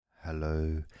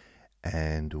Hello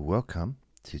and welcome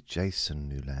to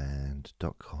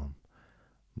jasonnewland.com.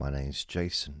 My name is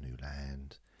Jason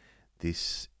Newland.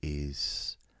 This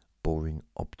is Boring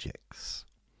Objects.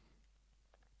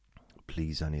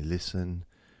 Please only listen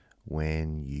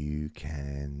when you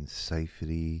can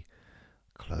safely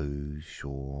close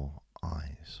your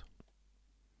eyes.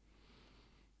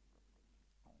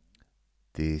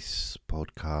 This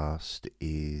podcast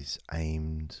is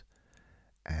aimed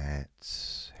at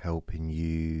helping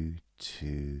you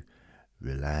to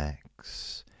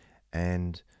relax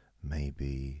and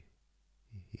maybe,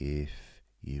 if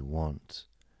you want,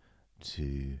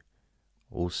 to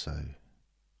also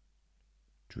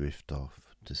drift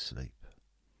off to sleep.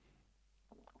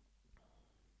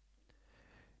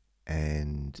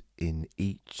 And in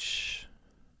each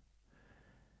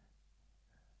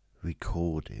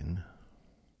recording,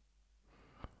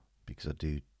 because I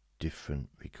do different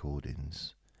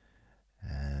recordings,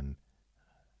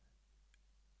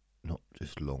 not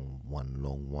just long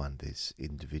one, there's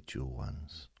individual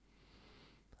ones.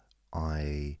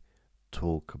 I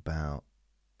talk about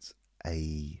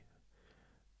a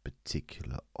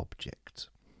particular object,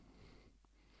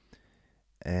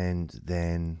 and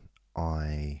then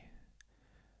I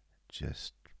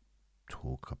just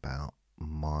talk about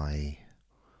my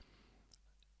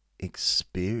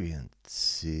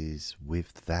experiences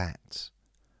with that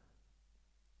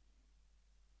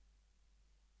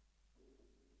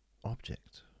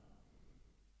object.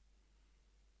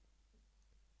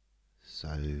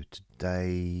 So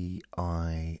today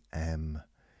I am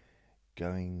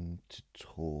going to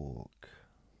talk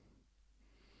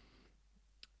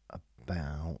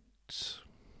about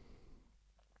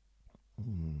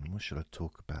what should I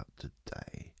talk about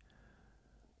today?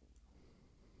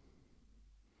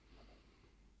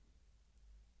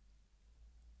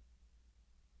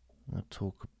 I'll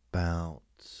talk about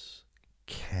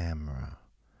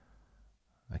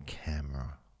a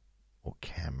camera or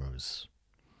cameras.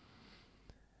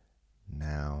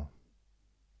 Now,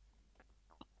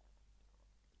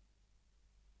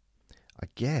 I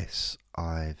guess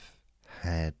I've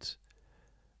had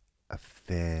a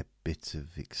fair bit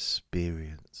of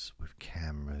experience with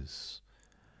cameras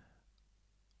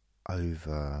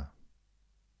over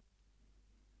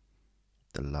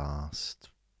the last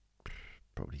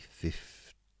probably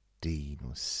 15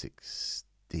 or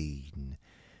 16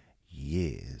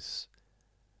 years,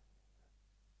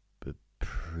 but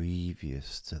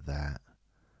previous to that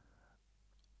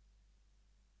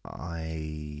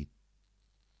I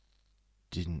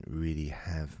didn't really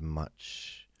have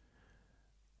much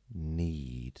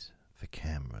need for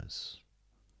cameras.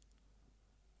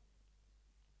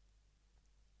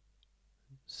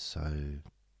 So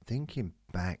thinking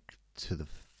back to the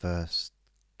first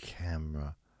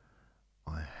camera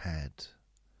I had,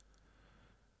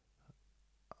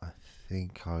 I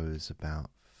think I was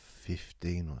about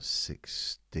 15 or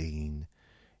 16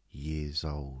 years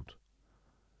old,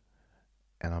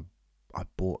 and I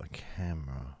bought a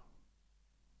camera.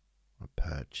 I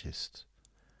purchased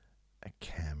a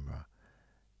camera,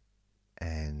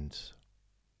 and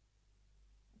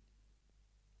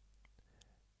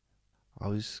I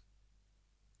was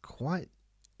quite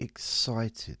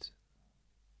excited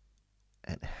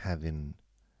at having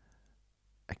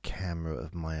a camera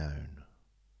of my own.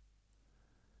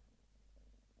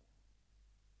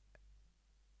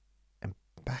 And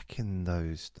back in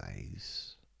those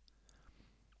days,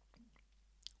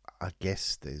 I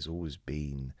guess there's always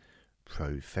been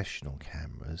professional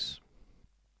cameras,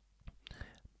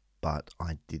 but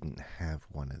I didn't have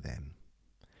one of them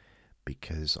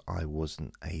because I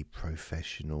wasn't a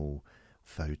professional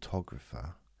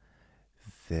photographer.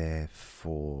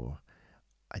 Therefore,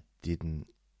 I didn't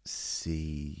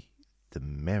see the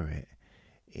merit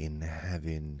in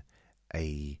having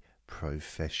a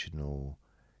professional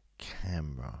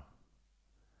camera.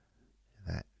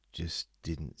 That just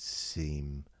didn't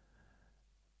seem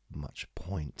much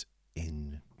point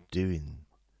in doing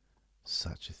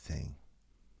such a thing.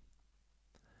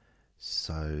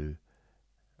 So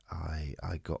I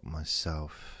got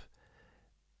myself,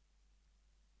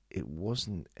 it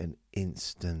wasn't an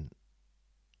instant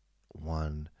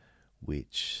one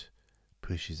which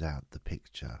pushes out the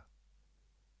picture.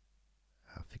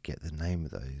 I forget the name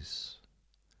of those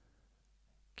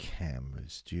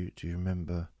cameras. Do you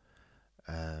remember?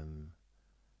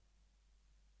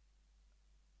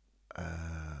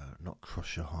 Not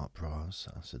Cross Your Heart Bras.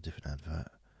 That's a different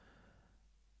advert.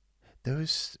 There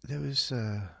was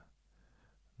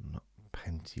not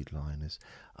panty liners.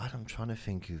 I'm trying to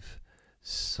think of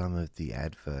some of the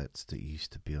adverts that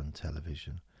used to be on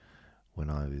television when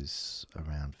I was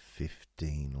around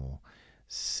 15 or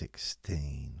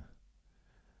 16,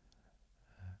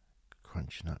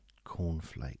 crunching up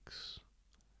cornflakes.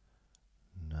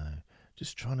 No,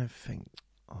 just trying to think.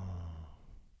 Oh.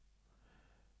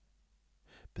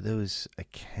 But there was a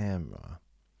camera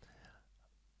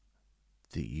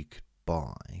that you could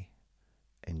buy,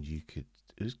 and it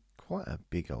was quite a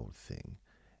big old thing,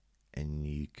 and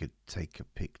you could take a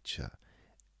picture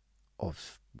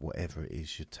of whatever it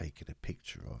is you're taking a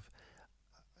picture of.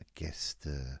 I guess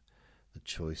the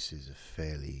choices are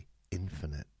fairly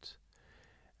infinite,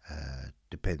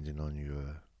 depending on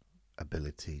your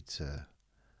ability to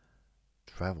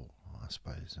travel, I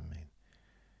suppose. I mean,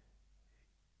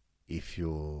 if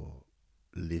you're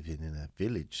living in a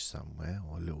village somewhere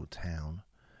or a little town,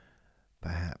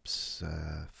 perhaps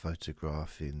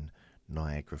photographing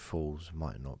Niagara Falls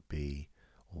might not be,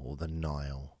 or the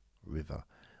Nile River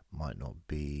might not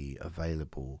be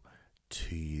available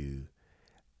to you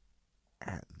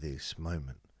at this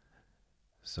moment.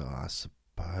 So I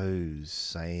suppose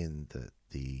saying that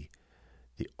the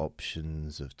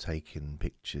options of taking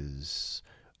pictures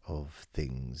of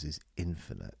things is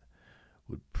infinite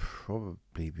would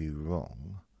probably be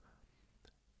wrong,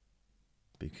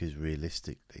 because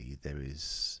realistically there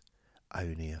is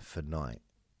only a finite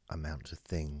amount of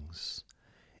things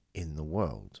in the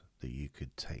world that you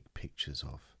could take pictures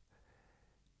of.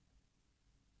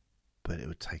 But it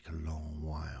would take a long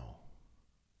while.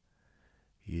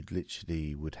 You'd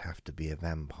literally would have to be a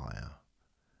vampire.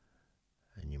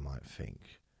 And you might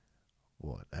think,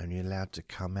 what, only allowed to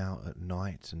come out at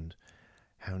night and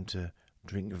having to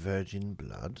drink virgin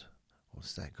blood?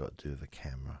 What's that got to do with a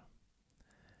camera?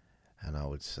 And I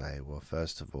would say, well,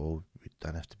 first of all, you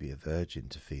don't have to be a virgin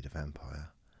to feed a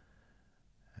vampire.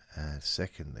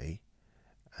 Secondly,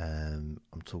 I'm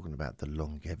talking about the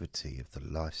longevity of the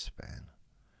lifespan.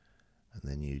 And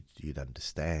then you'd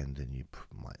understand, and you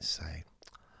might say,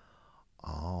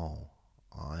 oh,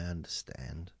 I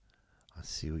understand. I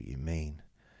see what you mean.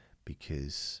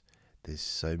 Because there's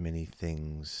so many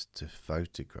things to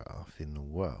photograph in the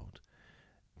world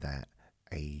that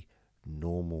a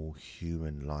normal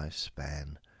human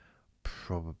lifespan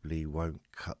probably won't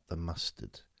cut the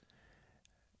mustard.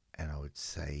 And I would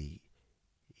say,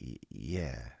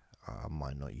 yeah, I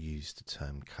might not use the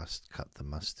term cut the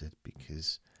mustard,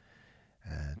 because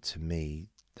to me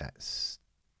that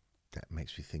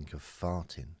makes me think of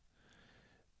farting.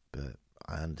 But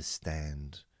I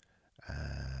understand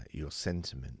your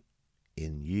sentiment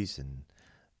in using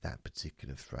that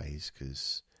particular phrase,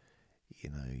 because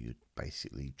you're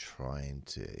basically trying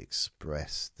to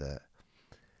express that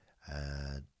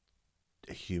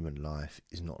a human life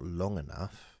is not long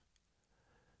enough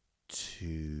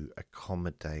to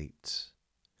accommodate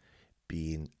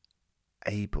being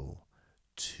able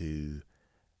to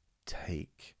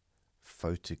take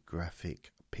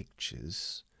photographic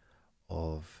pictures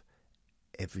of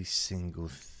every single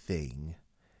thing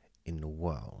in the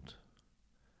world.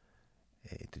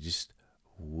 There just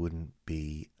wouldn't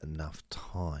be enough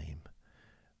time,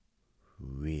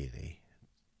 really,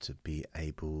 to be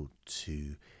able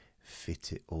to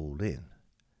fit it all in.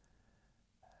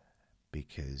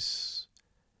 Because,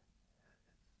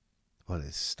 well,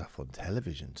 there's stuff on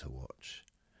television to watch,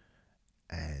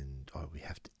 and we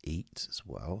have to eat as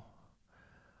well.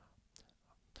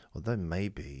 Although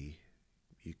maybe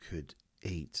you could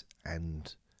eat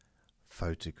and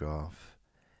photograph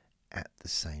at the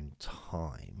same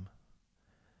time,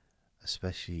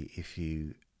 especially if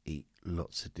you eat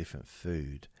lots of different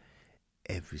food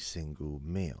every single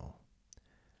meal,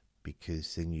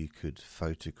 because then you could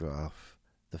photograph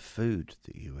the food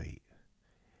that you eat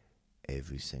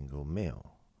every single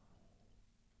meal.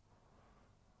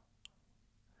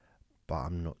 But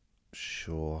I'm not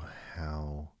sure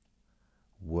how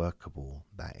workable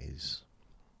that is.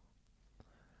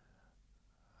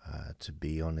 To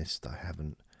be honest, I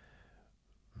haven't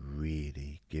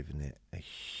really given it a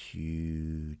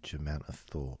huge amount of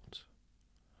thought.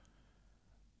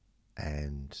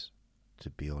 And to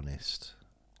be honest,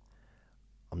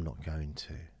 I'm not going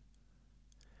to.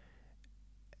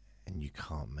 And you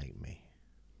can't make me.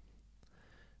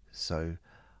 So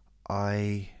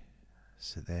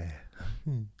there.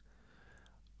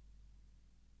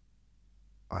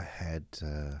 I had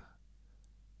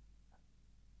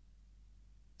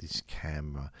this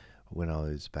camera when I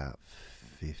was about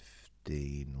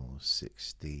 15 or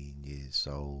 16 years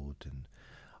old, and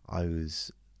I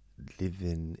was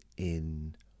living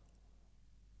in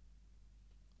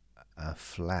a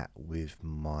flat with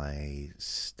my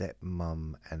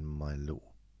stepmum and my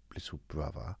little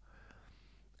brother,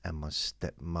 and my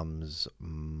stepmum's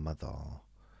mother,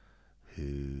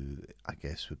 who I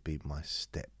guess would be my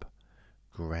step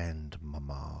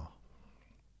grandmama.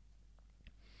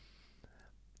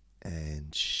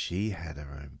 And she had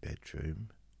her own bedroom.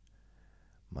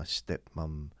 My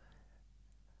stepmum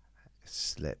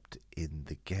slept in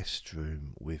the guest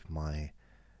room with my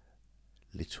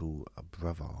little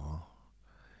brother,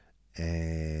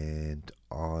 and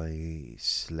I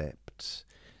slept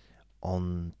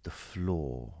on the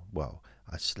floor. Well,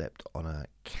 I slept on a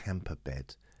camper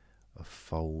bed, a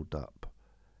fold up,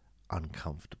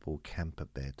 uncomfortable camper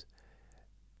bed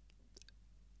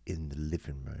in the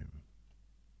living room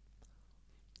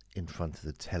in front of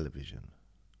the television.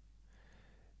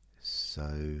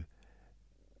 So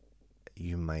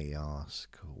you may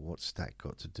ask, what's that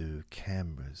got to do with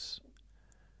cameras?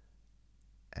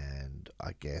 And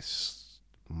I guess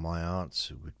my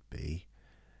answer would be,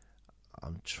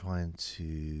 I'm trying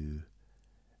to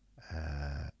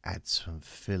add some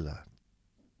filler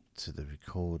to the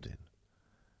recording.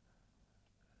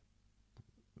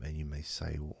 And you may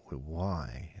say, well,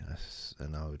 why?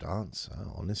 And I would answer,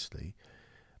 honestly,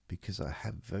 because I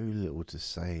have very little to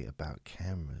say about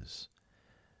cameras.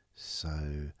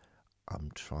 So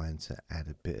I'm trying to add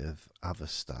a bit of other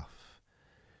stuff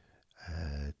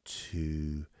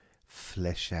to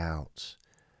flesh out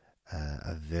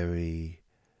a very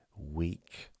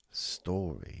weak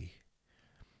story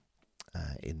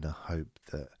in the hope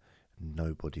that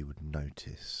nobody would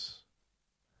notice,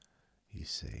 you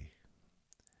see.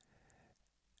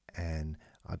 And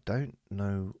I don't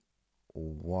know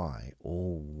why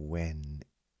or when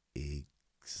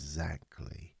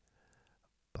exactly,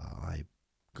 but I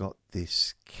got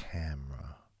this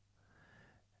camera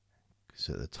because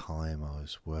at the time I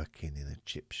was working in a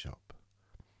chip shop,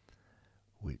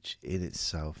 which in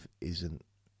itself isn't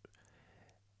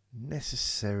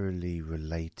necessarily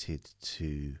related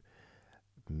to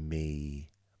me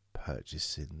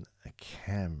purchasing a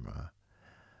camera,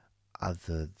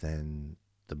 other than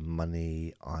the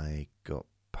money I got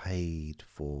paid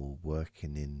for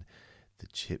working in the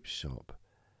chip shop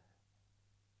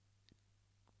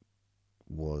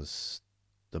was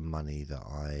the money that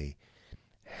I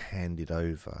handed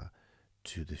over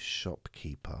to the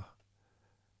shopkeeper,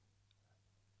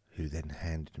 who then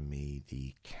handed me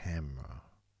the camera.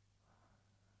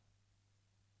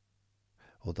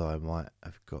 Although I might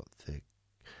have got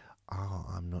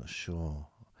I'm not sure.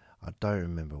 I don't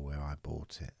remember where I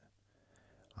bought it.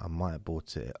 I might have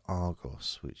bought it at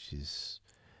Argos, which is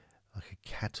like a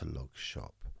catalogue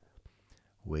shop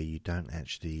where you don't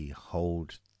actually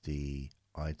hold the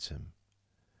item.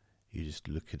 You just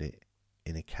look at it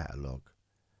in a catalogue.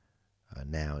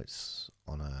 Now it's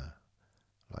on a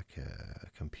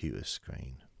computer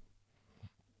screen,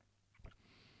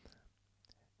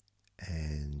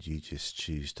 and you just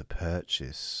choose to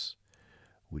purchase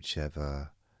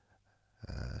whichever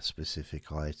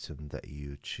specific item that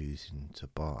you're choosing to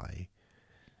buy.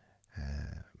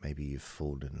 Maybe you've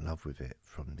fallen in love with it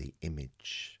from the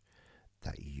image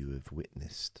that you have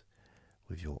witnessed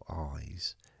with your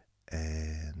eyes,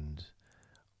 and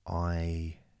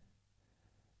I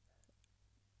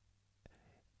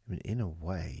mean, in a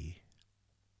way,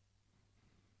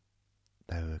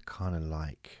 they were kind of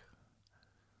like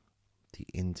the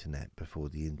internet before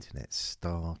the internet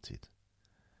started,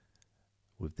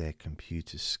 with their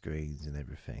computer screens and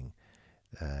everything.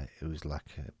 It was like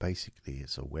basically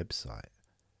it's a website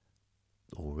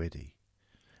already,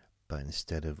 but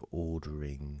instead of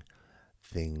ordering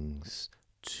things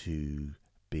to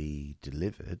be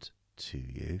delivered to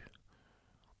you,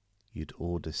 you'd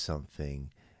order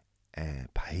something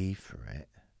and pay for it,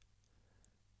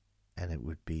 and it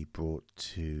would be brought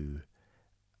to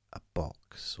a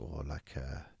box or like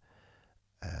a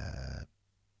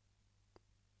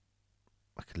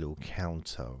little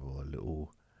counter, or a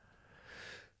little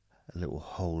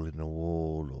hole in the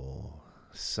wall, or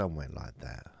somewhere like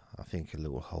that. I think a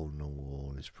little hole in the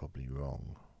wall is probably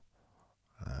wrong.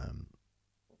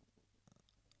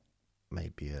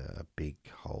 Maybe a big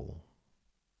hole.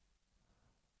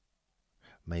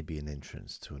 Maybe an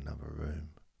entrance to another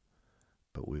room,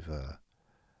 but with a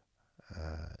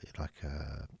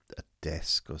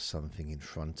desk or something in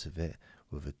front of it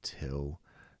with a till,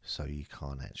 so you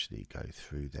can't actually go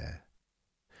through there.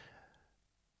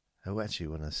 Oh, actually,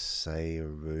 when I say a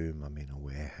room, I mean a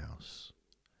warehouse.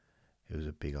 It was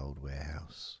a big old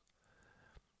warehouse.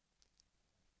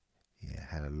 Yeah, it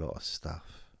had a lot of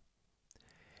stuff.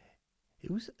 It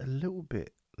was a little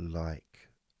bit like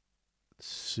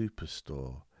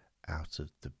Superstore out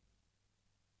of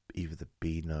either the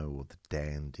Beano or the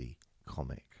Dandy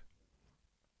comic.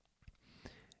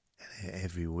 And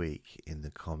every week in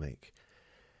the comic,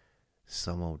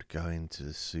 someone would go into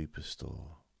the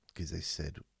superstore because they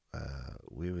said,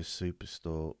 we're a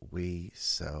superstore, we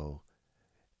sell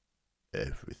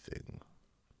everything.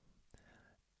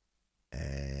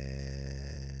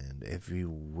 And every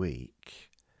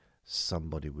week,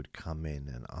 somebody would come in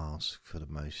and ask for the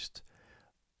most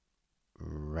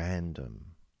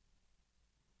random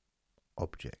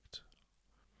object,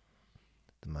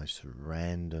 the most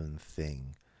random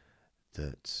thing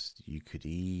that you could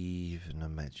even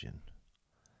imagine.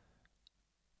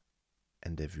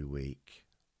 And every week,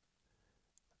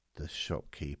 the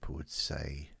shopkeeper would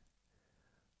say,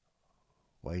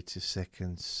 "Wait a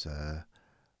second, sir,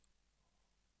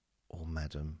 or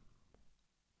madam,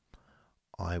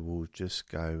 I will just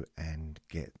go and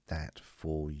get that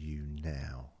for you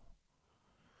now."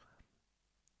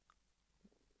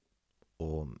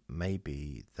 Or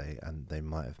maybe they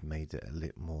might have made it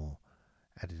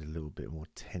added a little bit more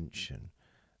tension,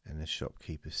 and the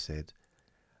shopkeeper said,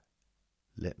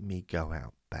 "Let me go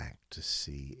out back to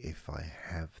see if I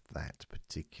have that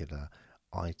particular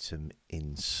item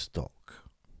in stock."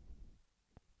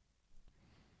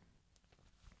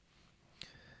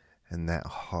 And that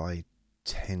high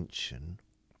tension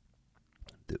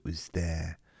that was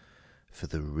there for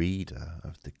the reader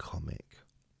of the comic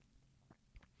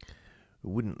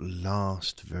wouldn't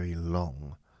last very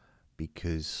long,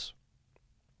 because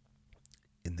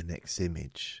in the next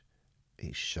image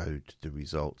it showed the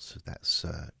results of that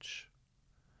search.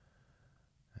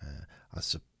 I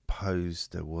suppose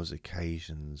there was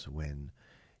occasions when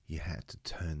you had to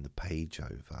turn the page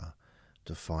over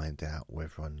to find out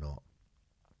whether or not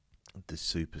the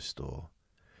superstore,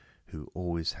 who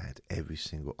always had every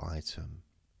single item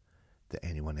that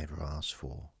anyone ever asked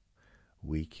for,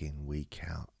 week in, week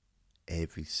out,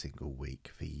 every single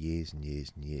week for years and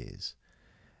years and years,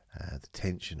 the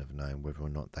tension of knowing whether or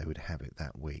not they would have it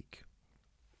that week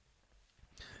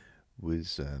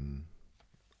was,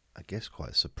 I guess,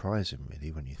 quite surprising,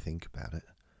 really, when you think about it.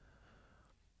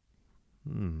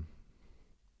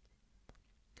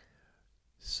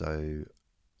 So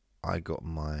I got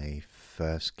my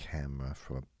first camera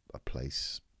from a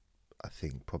place, I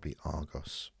think probably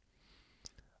Argos.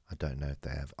 I don't know if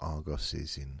they have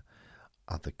Argoses in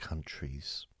other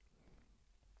countries,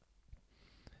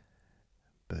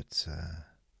 but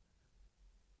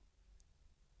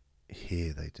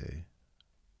here they do,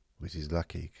 which is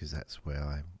lucky because that's where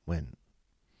I went.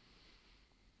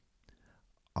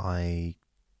 I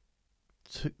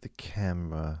took the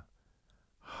camera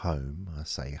home. I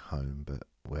say home, but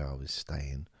where I was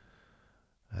staying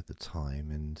at the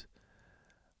time, and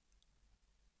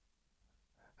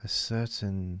a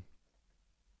certain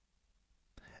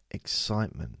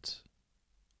excitement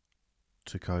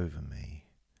took over me,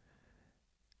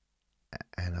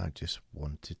 and I just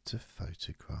wanted to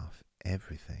photograph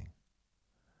everything.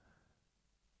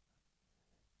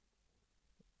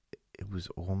 It was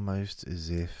almost as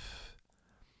if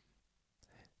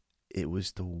it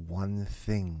was the one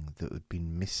thing that had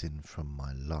been missing from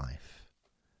my life.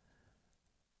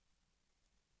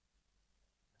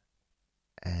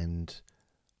 And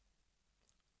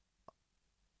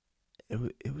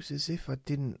it was as if I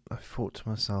thought to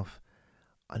myself,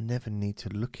 I never need to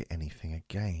look at anything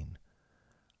again.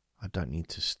 I don't need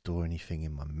to store anything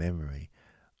in my memory.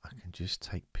 I can just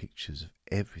take pictures of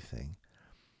everything.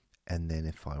 And then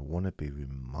if I want to be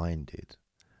reminded,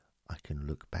 I can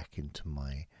look back into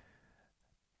my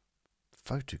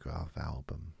photograph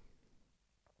album.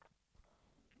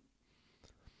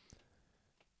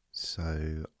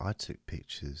 So I took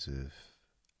pictures of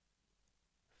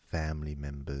family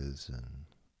members, and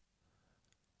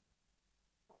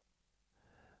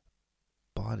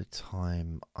by the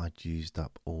time I'd used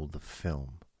up all the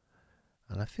film,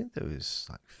 and I think there was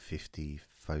like 50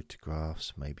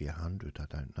 photographs, maybe 100, I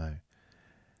don't know,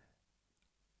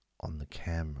 on the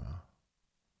camera,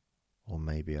 or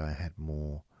maybe I had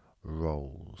more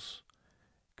rolls,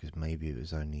 because maybe it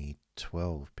was only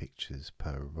 12 pictures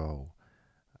per roll.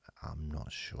 I'm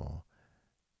not sure.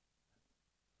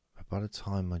 But by the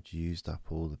time I'd used up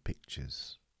all the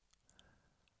pictures,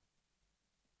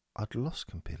 I'd lost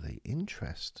complete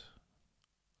interest.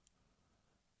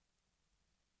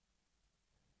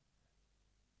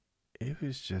 It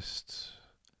was just...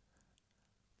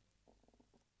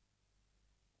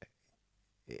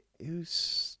 It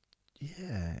was...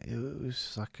 Yeah, it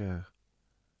was like a...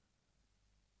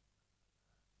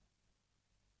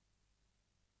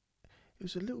 It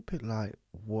was a little bit like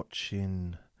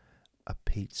watching a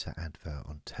pizza advert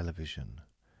on television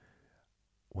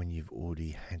when you've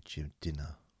already had your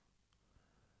dinner.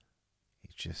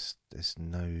 It just,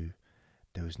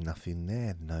 there was nothing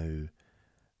there, no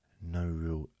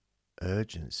real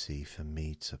urgency for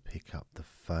me to pick up the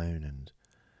phone and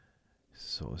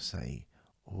sort of say,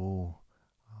 oh,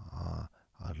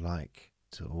 I'd like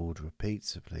to order a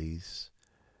pizza, please,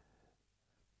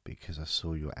 because I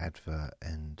saw your advert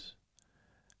and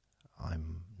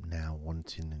I'm now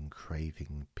wanting and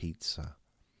craving pizza.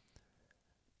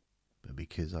 But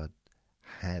because I'd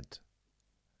had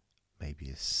maybe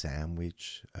a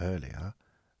sandwich earlier,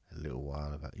 a little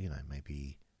while about,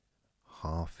 maybe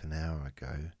half an hour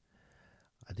ago,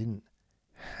 I didn't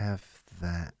have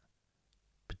that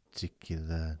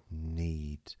particular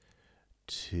need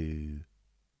to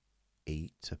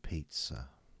eat a pizza.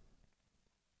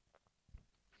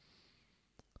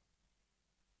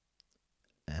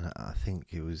 And I think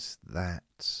it was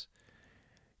that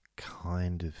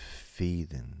kind of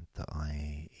feeling that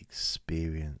I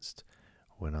experienced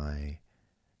when I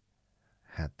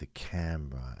had the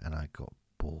camera and I got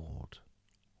bored.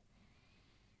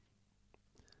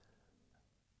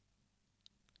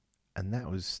 And I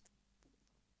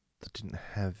didn't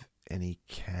have any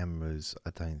cameras,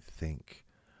 I don't think,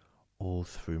 all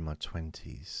through my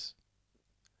 20s.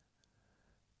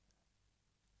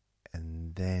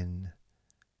 And then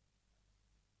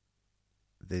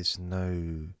there's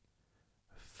no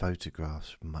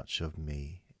photographs much of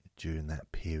me during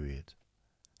that period.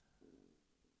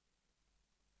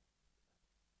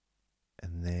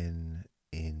 And then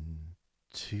in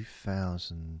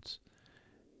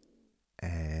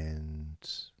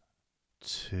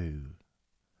 2002,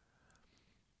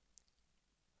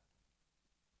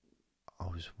 I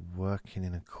was working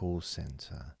in a call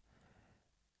center,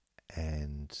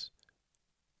 and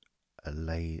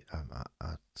I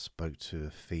spoke to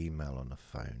a female on the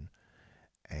phone,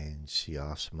 and she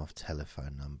asked my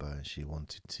telephone number, and she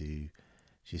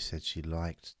said she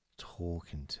liked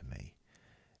talking to me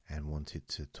and wanted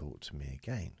to talk to me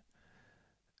again.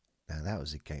 Now that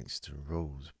was against the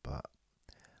rules, but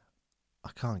I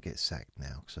can't get sacked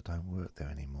now because I don't work there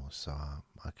anymore, so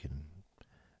I can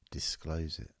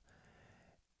disclose it.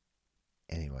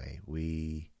 Anyway,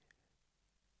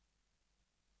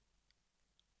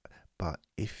 but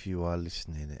if you are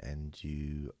listening and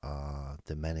you are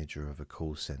the manager of a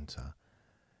call center,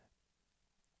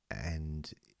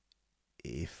 and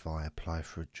if I apply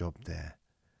for a job there,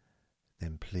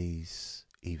 then please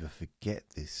either forget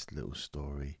this little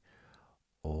story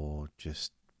or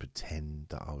just pretend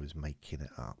that I was making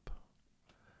it up.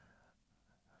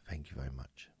 Thank you very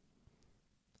much.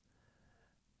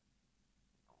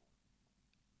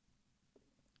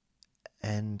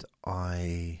 And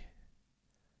I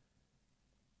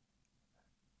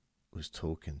was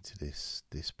talking to this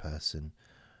person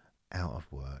out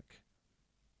of work,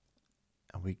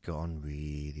 and we got on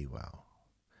really well,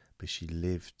 but she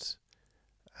lived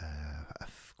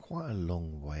quite a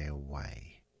long way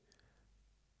away.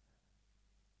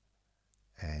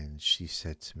 And she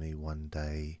said to me one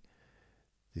day,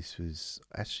 it was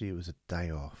a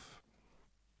day off.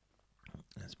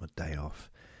 That's my day off.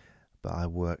 But I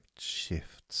worked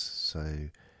shifts,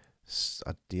 so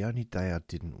the only day I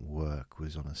didn't work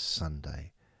was on a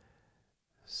Sunday.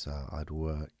 So I'd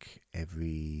work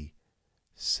every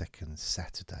second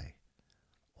Saturday,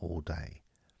 all day.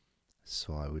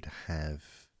 So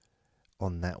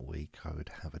on that week, I would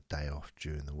have a day off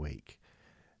during the week.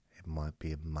 It might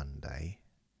be a Monday.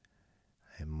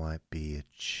 It might be a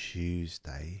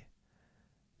Tuesday.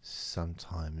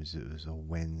 Sometimes it was a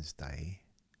Wednesday.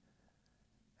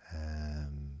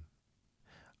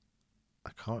 I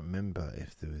can't remember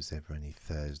if there was ever any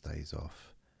Thursdays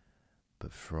off,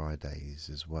 but Fridays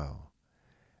as well.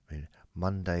 I mean,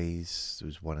 Mondays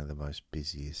was one of the most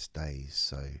busiest days,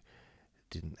 so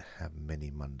didn't have many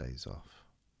Mondays off.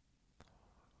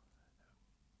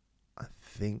 I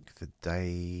think the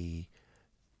day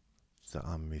that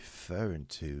I'm referring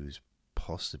to is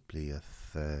possibly a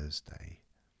Thursday,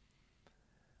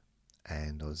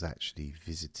 and I was actually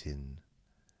visiting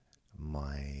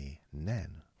my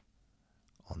nan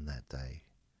on that day,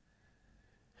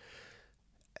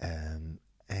 and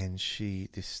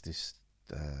this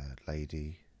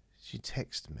lady, she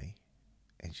texted me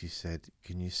and she said,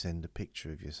 "Can you send a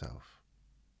picture of yourself?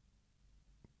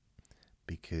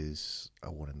 Because I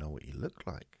want to know what you look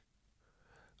like.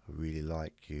 I really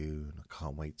like you and I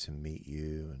can't wait to meet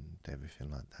you," and everything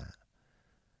like that.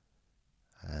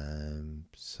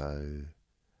 So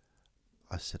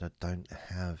I said, "I don't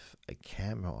have a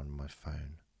camera on my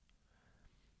phone."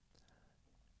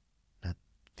 Now,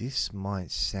 this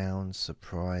might sound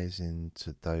surprising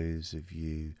to those of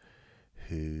you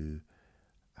who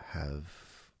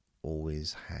have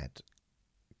always had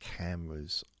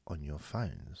cameras on your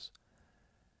phones,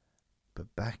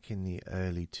 But back in the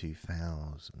early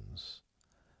 2000s,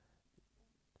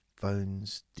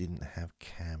 phones didn't have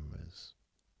cameras,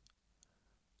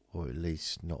 or at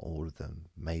least not all of them.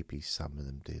 Maybe some of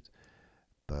them did,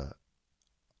 but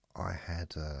I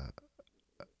had a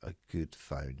good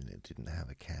phone and it didn't have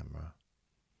a camera.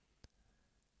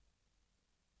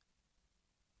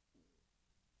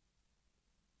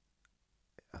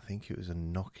 I think it was a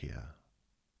Nokia.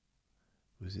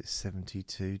 Was it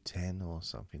 7210 or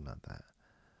something like that?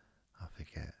 I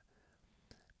forget.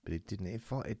 But it didn't.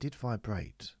 It did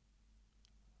vibrate.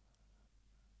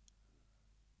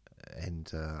 And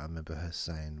I remember her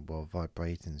saying, "Well,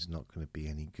 vibrating's not going to be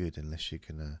any good unless you're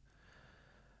going to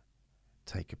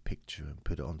take a picture and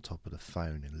put it on top of the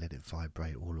phone and let it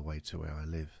vibrate all the way to where I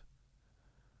live."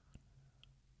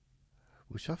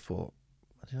 Which I thought,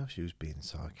 I don't know if she was being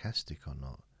sarcastic or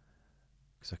not,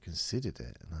 because I considered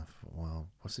it and I thought, well,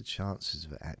 what's the chances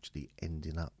of it actually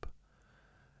ending up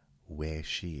where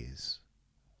she is?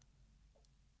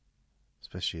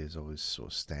 Especially as I was sort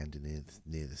of standing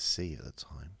near the sea at the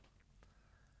time.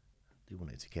 I didn't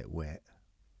want it to get wet.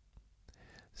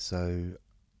 So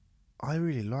I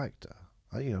really liked her.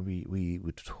 We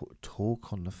would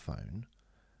talk on the phone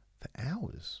for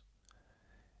hours,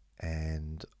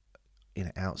 and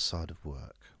outside of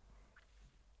work.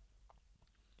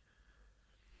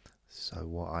 So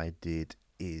what I did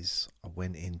is I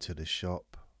went into the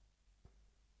shop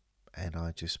and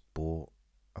I just bought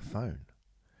a phone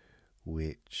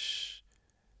which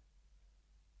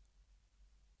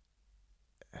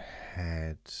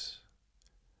had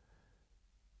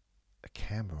a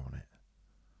camera on it.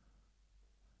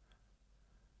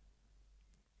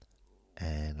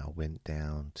 And I went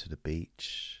down to the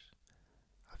beach.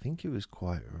 I think it was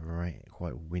quite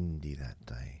windy that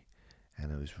day,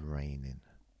 and it was raining.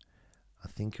 I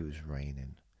think it was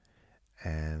raining,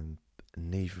 and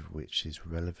neither of which is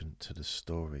relevant to the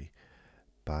story,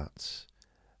 but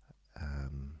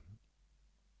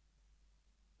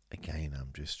again,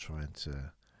 I'm just trying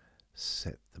to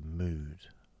set the mood,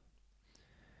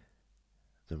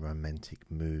 the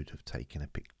romantic mood of taking a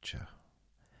picture.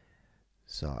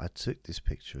 So I took this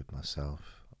picture of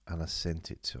myself and I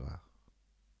sent it to her.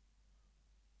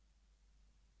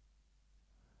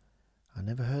 I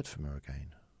never heard from her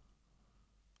again.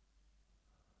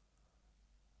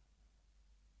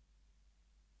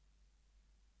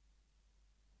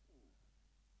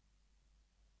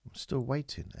 I'm still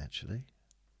waiting, actually.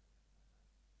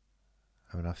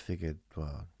 I mean, I figured,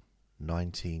 well,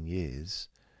 19 years,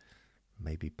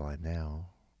 maybe by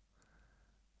now,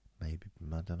 maybe,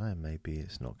 I don't know, maybe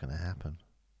it's not going to happen.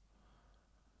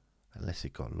 Unless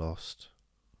it got lost.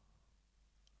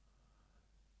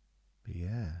 But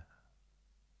yeah,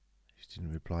 she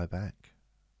didn't reply back.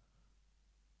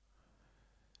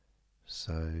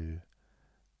 So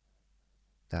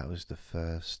that was the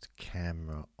first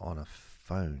camera on a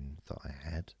phone that I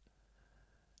had.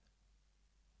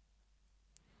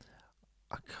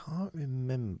 I can't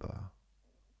remember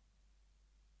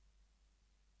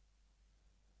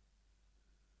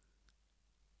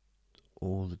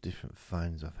all the different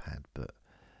phones I've had, but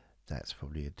that's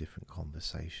probably a different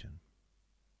conversation.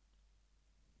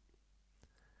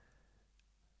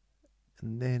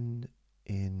 And then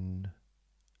in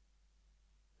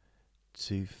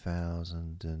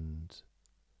 2000 and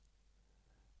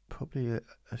probably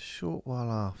a short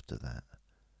while after that,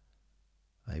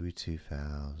 maybe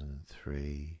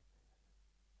 2003,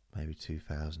 maybe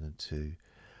 2002,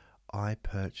 I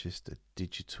purchased a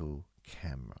digital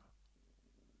camera.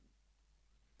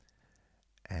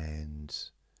 And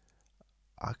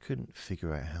I couldn't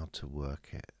figure out how to work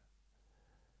it.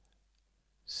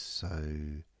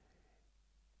 So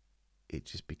it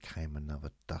just became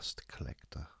another dust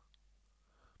collector.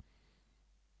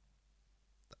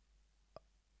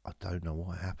 I don't know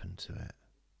what happened to it,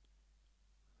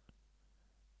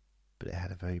 but it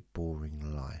had a very boring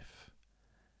life.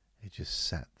 It just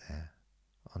sat there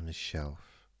on the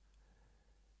shelf,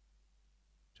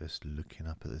 just looking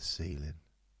up at the ceiling.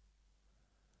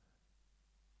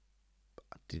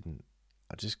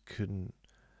 I just couldn't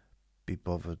be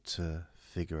bothered to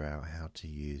figure out how to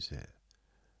use it.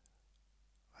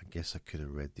 I guess I could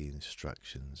have read the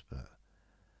instructions, but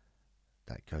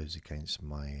that goes against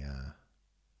my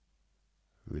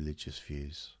religious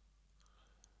views.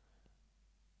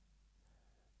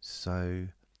 So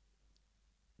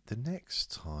the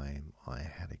next time I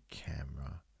had a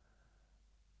camera,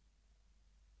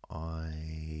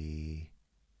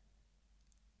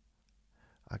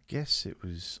 I guess it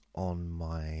was on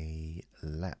my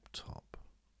laptop.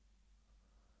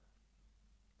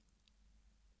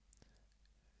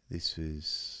 This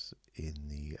was in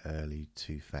the early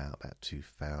 2000, about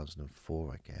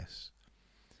 2004, I guess.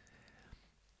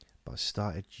 But I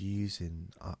started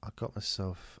using, I got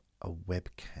myself a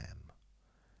webcam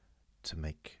to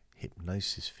make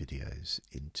hypnosis videos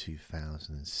in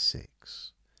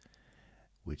 2006,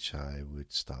 which I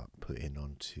would start putting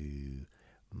onto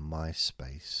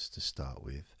MySpace to start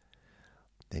with,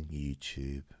 then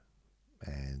YouTube,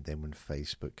 and then when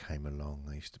Facebook came along,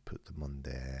 I used to put them on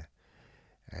there,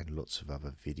 and lots of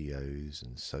other videos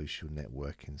and social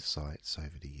networking sites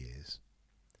over the years.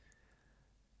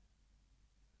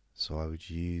 So I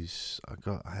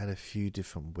had a few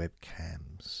different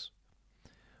webcams,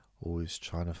 always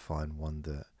trying to find one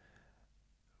that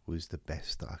was the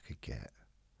best that I could get.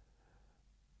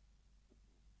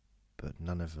 But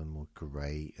none of them were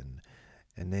great,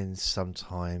 and then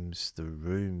sometimes the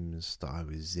rooms that I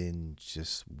was in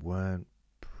just weren't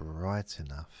bright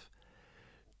enough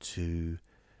to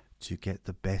get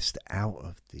the best out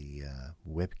of the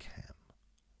webcam.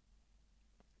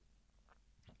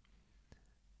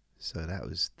 So that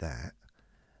was that.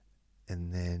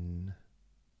 And then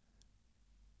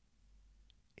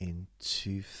in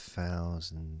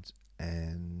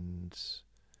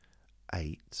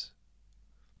 2008,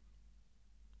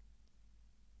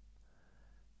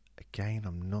 again,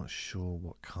 I'm not sure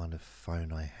what kind of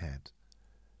phone I had.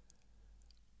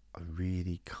 I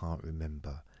really can't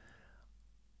remember.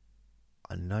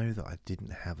 I know that I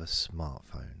didn't have a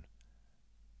smartphone.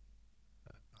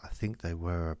 I think they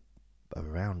were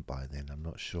around by then, I'm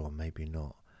not sure, maybe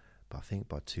not. But I think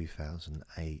by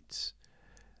 2008,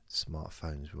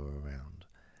 smartphones were around.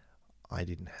 I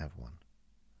didn't have one.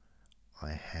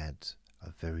 I had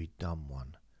a very dumb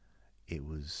one. It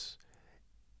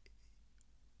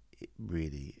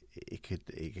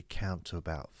could count to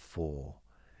about 4,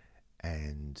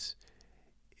 and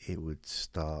it would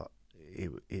start.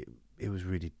 It was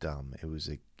really dumb. It was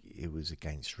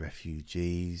against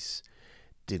refugees.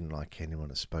 Didn't like anyone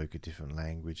that spoke a different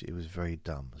language. It was very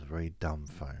dumb. It was a very dumb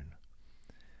phone.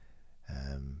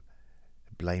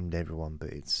 Blamed everyone but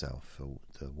itself for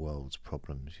the world's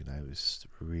problems. It was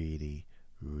really,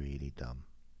 really dumb.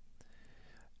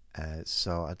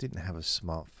 So I didn't have a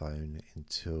smartphone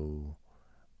until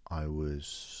I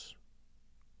was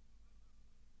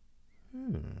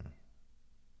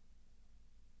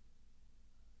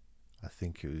I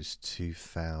think it was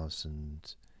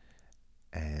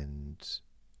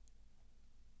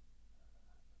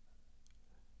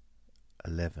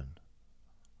 2011.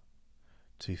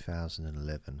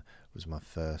 2011 was my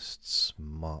first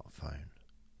smartphone.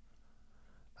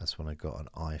 That's when I got an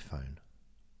iPhone.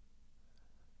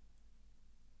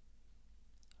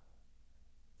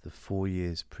 The 4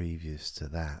 years previous to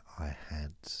that, I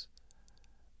had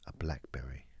a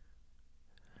BlackBerry.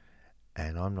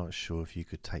 And I'm not sure if you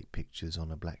could take pictures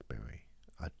on a BlackBerry.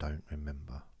 I don't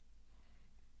remember.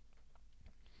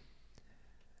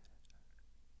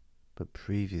 But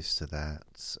previous to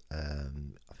that,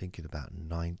 I think in about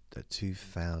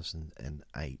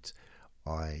 2008,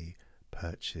 I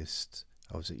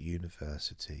was at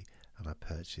university and I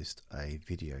purchased a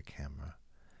video camera,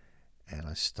 and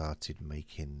I started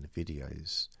making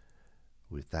videos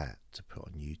with that to put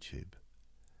on YouTube.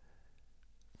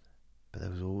 But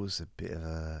there was always a bit of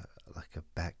a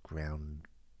background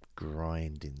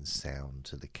grinding sound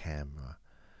to the camera,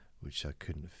 which I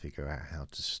couldn't figure out how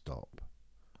to stop.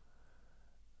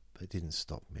 But it didn't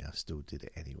stop me, I still did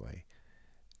it anyway.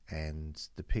 And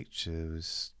the picture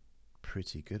was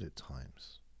pretty good at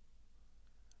times.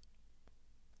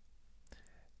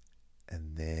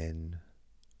 And then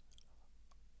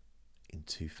in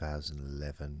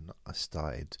 2011, I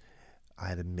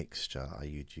had a mixture.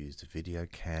 I would use the video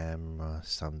camera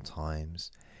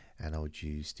sometimes, and I would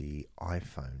use the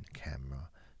iPhone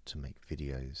camera to make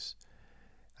videos.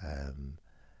 I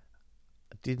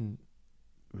didn't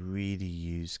really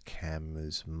use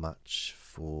cameras much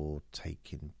for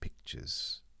taking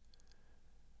pictures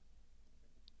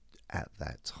at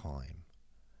that time.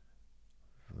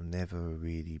 I've never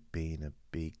really been a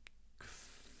big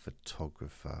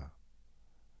photographer,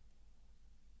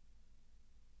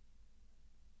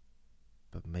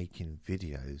 but making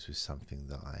videos was something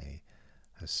that I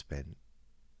have spent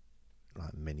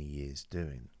many years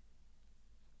doing.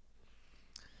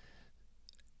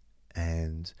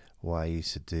 And what I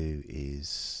used to do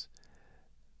is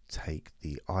take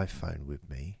the iPhone with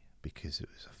me, because it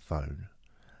was a phone,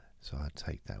 so I'd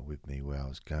take that with me where I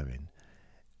was going.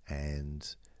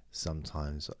 And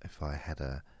sometimes if I had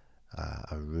a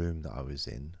room that I was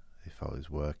in, if I was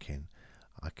working,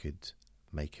 I could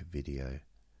make a video.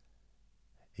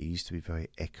 It used to be very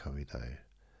echoey though,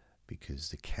 because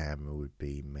the camera would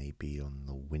be maybe on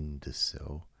the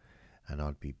windowsill and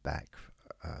I'd be back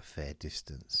a fair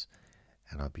distance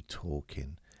and I'd be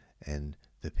talking, and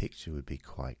the picture would be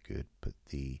quite good, but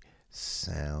the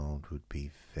sound would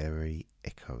be very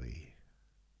echoey.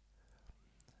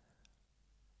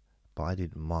 But I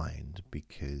didn't mind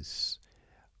because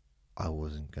I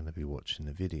wasn't going to be watching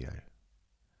the video,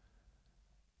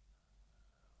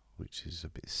 which is a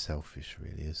bit selfish,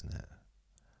 really, isn't it?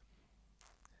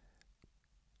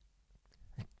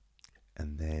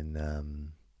 And then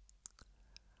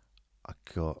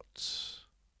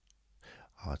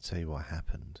I'll tell you what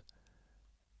happened.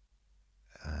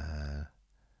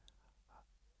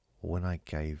 When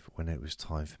it was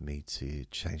time for me to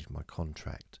change my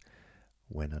contract,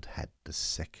 when I'd had the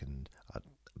second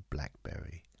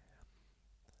BlackBerry,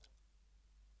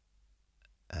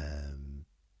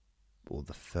 or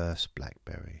the first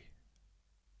BlackBerry,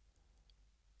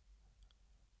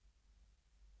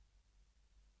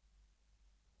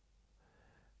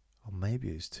 or maybe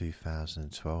it was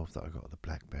 2012 that I got the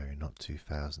BlackBerry, not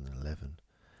 2011.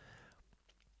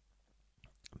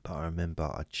 But I remember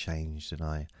I changed and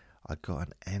I got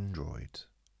an Android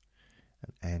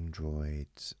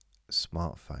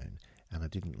smartphone, and I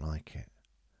didn't like it.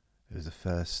 It was the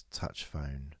first touch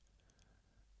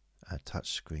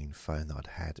screen phone that I'd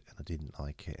had, and I didn't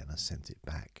like it, and I sent it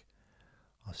back.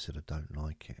 I said, I don't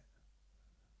like it.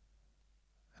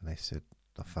 And they said,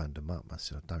 I phoned them up, I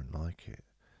said, I don't like it.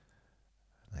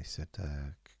 And they said,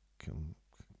 can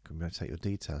we take your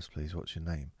details, please? What's your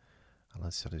name? And I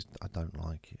said, I don't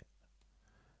like it.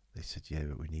 They said, yeah,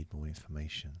 but we need more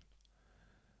information.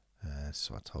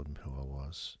 So I told them who I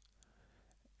was.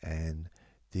 And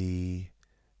they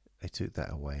took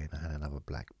that away, and I had another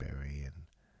BlackBerry. And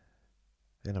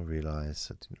then I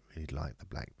realised I didn't really like the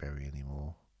BlackBerry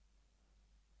anymore.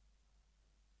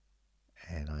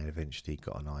 And I eventually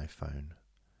got an iPhone.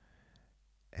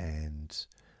 And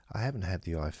I haven't had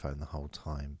the iPhone the whole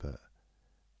time, but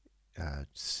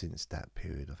since that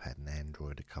period I've had an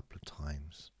Android a couple of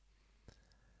times.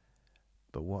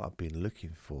 But what I've been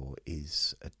looking for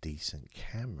is a decent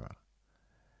camera.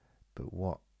 But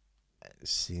what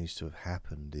seems to have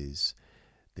happened is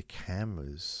the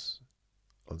cameras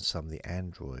on some of the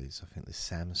Androids, I think the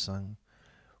Samsung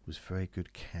was a very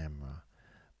good camera,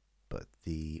 but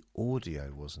the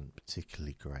audio wasn't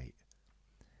particularly great.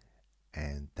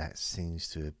 And that seems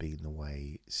to have been the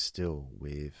way still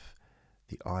with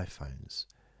the iPhones.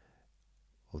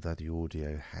 Although the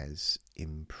audio has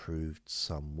improved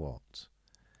somewhat,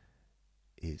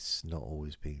 it's not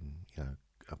always been,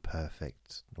 a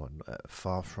perfect,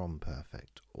 far from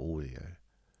perfect audio.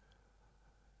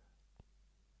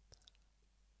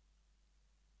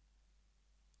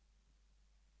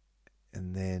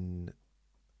 And then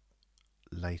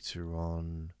later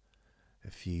on, a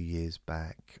few years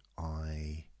back,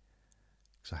 because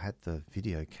I had the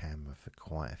video camera for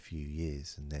quite a few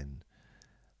years, and then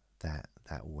that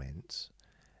went,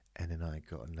 and then I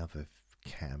got another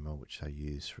camera which I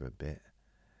used for a bit.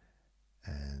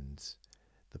 And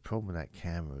the problem with that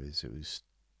camera is it was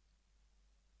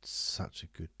such a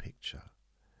good picture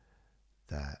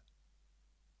that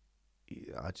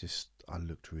I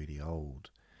looked really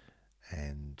old,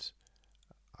 and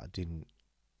I don't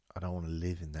want to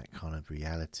live in that kind of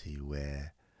reality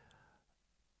where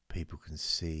people can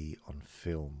see on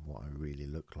film what I really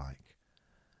look like.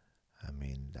 I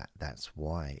mean, that's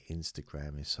why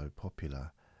Instagram is so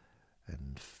popular,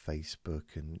 and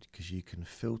Facebook, and because you can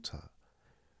filter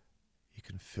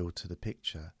the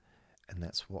picture, and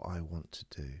that's what I want to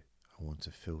do. I want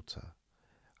to filter.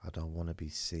 I don't want to be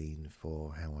seen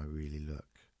for how I really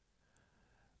look,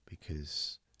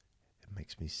 because it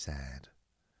makes me sad,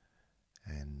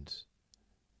 and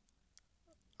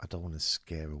I don't want to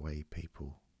scare away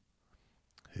people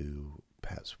who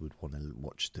perhaps would want to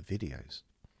watch the videos.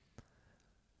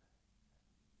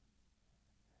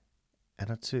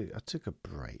 And I took a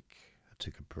break. I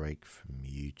took a break from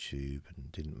YouTube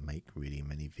and didn't make really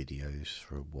many videos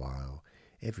for a while.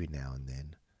 Every now and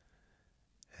then,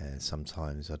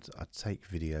 sometimes I'd take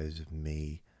videos of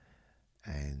me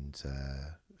and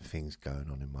things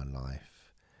going on in my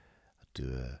life. I'd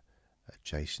do a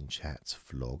Jason Chats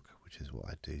vlog, which is what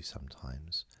I do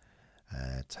sometimes.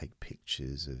 Take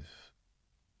pictures of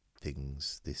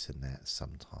things, this and that,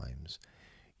 sometimes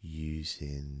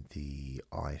using the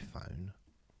iPhone.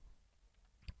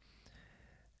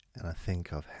 And I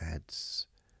think I've had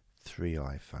 3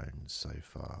 iPhones so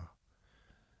far,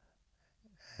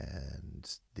 and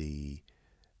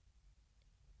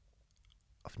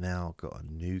I've now got a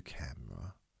new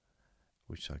camera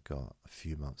which I got a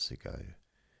few months ago.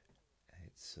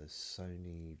 It's a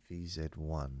Sony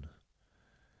VZ1,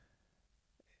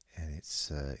 and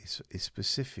it's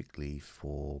specifically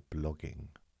for blogging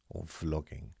or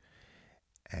vlogging,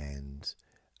 and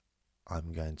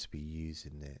I'm going to be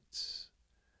using it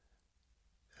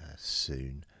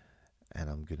soon, and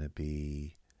I'm going to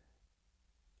be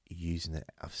using it.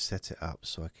 I've set it up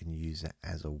so I can use it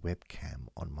as a webcam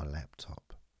on my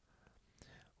laptop,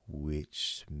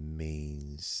 which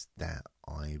means that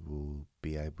I will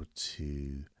be able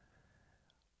to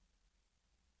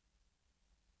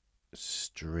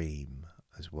stream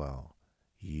as well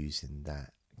using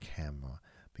that camera,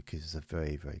 because it's a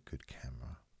very, very good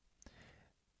camera.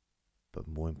 But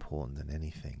more important than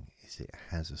anything is it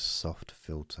has a soft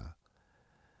filter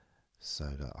so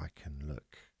that I can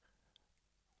look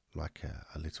like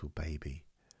a little baby,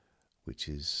 which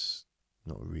is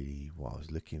not really what I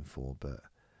was looking for, but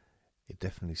it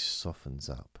definitely softens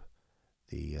up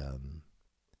the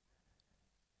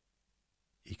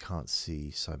you can't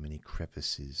see so many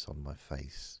crevices on my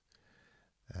face,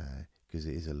 because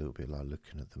it is a little bit like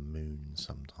looking at the moon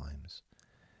sometimes,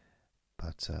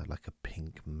 but like a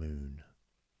pink moon.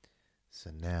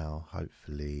 So now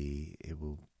hopefully it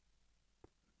will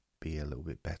be a little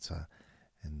bit better,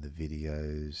 and the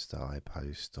videos that I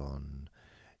post on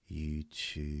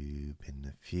YouTube in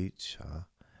the future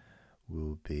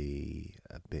will be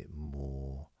a bit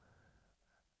more,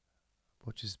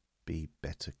 will just be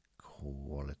better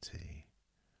quality.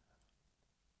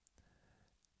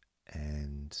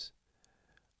 And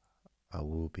I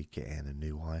will be getting a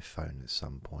new iPhone at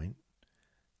some point,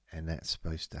 and that's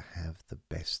supposed to have the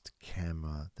best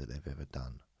camera that they've ever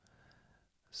done.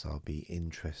 So I'll be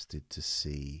interested to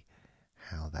see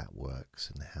how that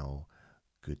works and how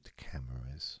good the camera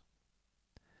is.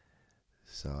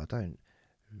 So I don't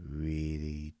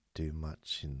really do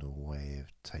much in the way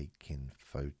of taking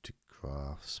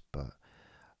photographs, but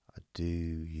I do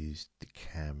use the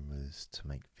cameras to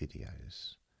make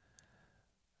videos.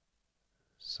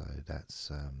 So that's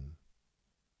I'm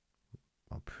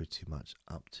pretty much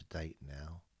up to date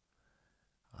now.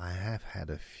 I have had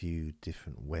a few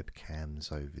different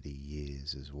webcams over the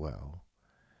years as well,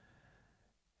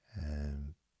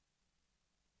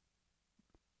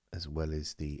 as well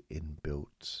as the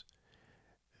inbuilt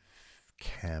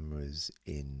cameras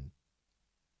in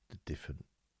the different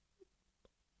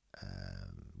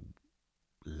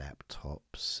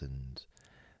laptops and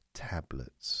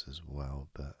tablets as well,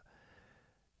 but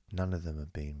none of them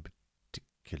have been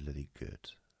particularly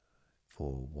good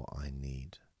for what I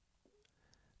need.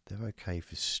 They're okay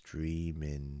for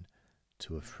streaming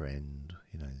to a friend,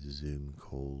 Zoom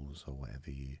calls or whatever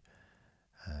you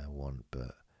want,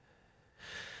 but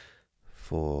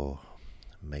for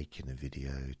making a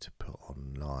video to put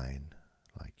online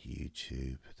like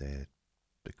YouTube, the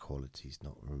quality's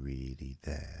not really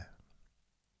there.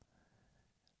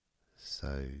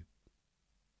 So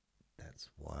that's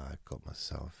why I got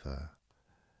myself a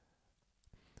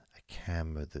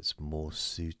camera that's more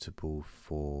suitable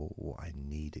for what I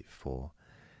need it for.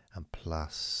 And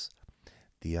plus,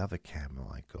 the other camera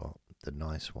I got, the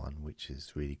nice one, which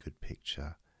is really good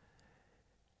picture,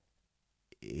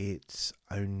 it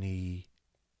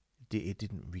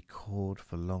didn't record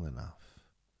for long enough.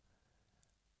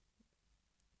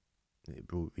 It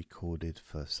recorded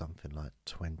for something like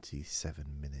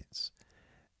 27 minutes,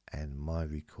 and my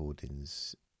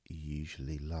recordings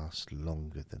usually last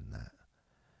longer than that.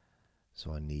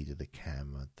 So I needed a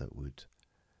camera that would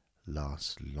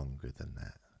last longer than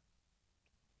that.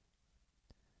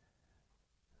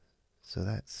 So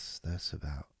that's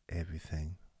about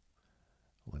everything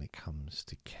when it comes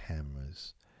to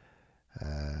cameras.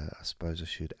 I suppose I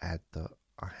should add that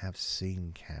I have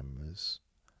seen cameras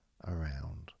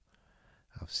around.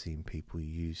 I've seen people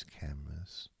use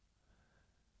cameras.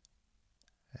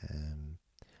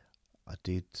 I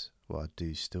do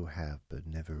still have, but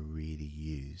never really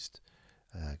used.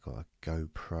 I got a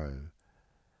GoPro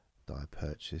that I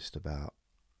purchased about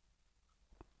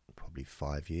probably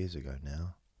 5 years ago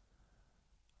now.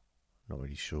 Not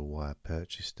really sure why I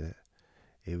purchased it.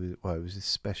 It was a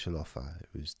special offer.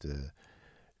 It was the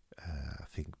I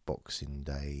think Boxing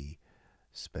Day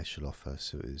special offer,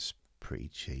 so it was pretty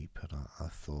cheap, and I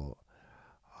thought,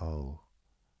 oh,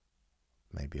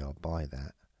 maybe I'll buy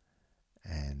that,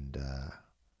 and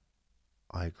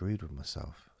I agreed with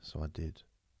myself, so I did.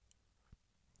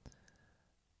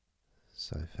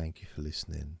 So thank you for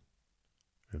listening.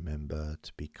 Remember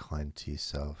to be kind to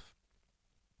yourself.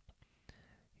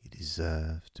 You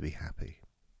deserve to be happy.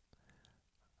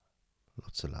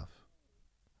 Lots of love.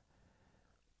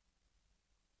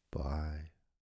 Bye.